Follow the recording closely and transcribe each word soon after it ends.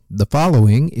The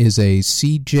following is a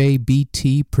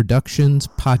CJBT Productions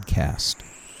podcast.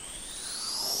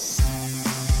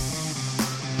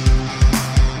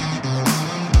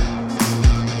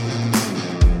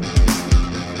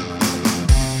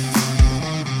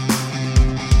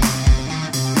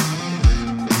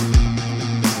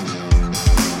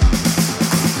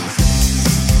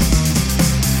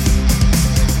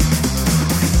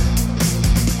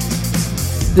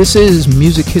 This is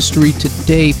Music History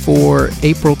Today for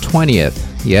April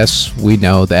 20th. Yes, we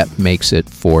know that makes it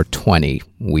 420.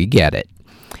 We get it.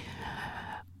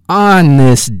 On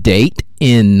this date,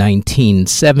 in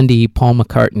 1970, Paul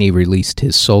McCartney released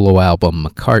his solo album,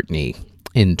 McCartney.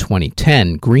 In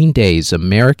 2010, Green Day's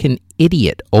American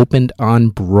Idiot opened on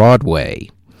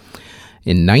Broadway.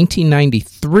 In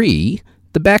 1993,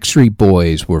 the Backstreet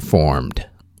Boys were formed.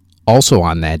 Also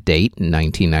on that date, in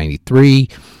 1993,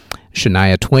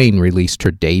 Shania Twain released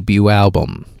her debut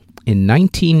album. In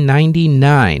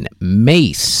 1999,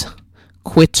 Mace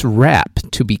quits rap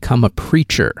to become a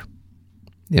preacher.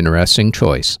 Interesting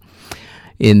choice.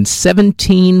 In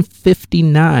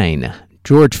 1759,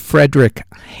 George Frederick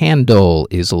Handel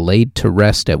is laid to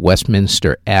rest at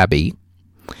Westminster Abbey.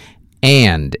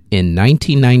 And in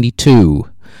 1992,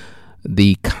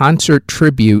 the concert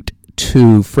tribute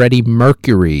to Freddie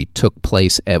Mercury took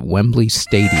place at Wembley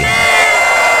Stadium.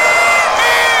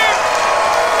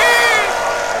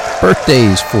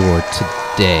 Birthdays for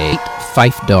today: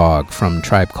 Phife Dawg from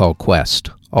Tribe Called Quest.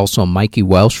 Also Mikey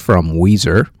Welsh from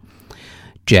Weezer.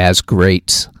 Jazz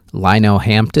greats Lionel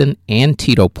Hampton and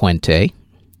Tito Puente.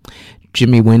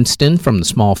 Jimmy Winston from the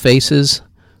Small Faces.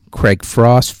 Craig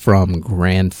Frost from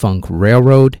Grand Funk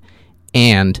Railroad.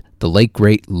 And the late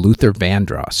great Luther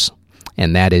Vandross.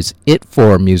 And that is it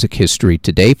for Music History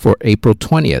Today for April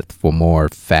 20th. For more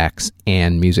facts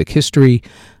and music history,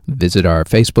 visit our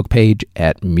Facebook page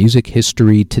at Music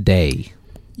History Today.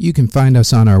 You can find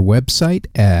us on our website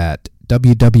at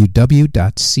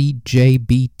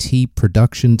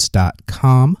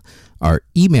www.cjbtproductions.com. Our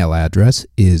email address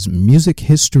is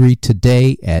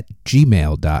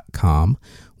musichistorytoday@gmail.com.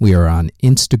 We are on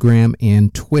Instagram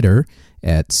and Twitter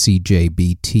at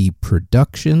CJBT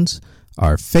Productions.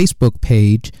 Our Facebook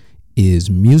page is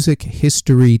Music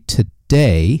History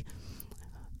Today.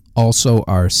 Also,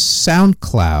 our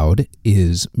SoundCloud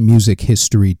is Music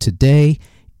History Today,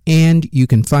 and you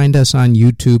can find us on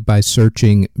YouTube by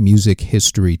searching Music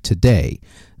History Today.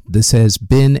 This has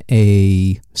been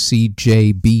a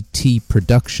CJBT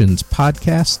Productions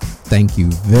podcast. Thank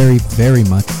you very, very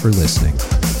much for listening.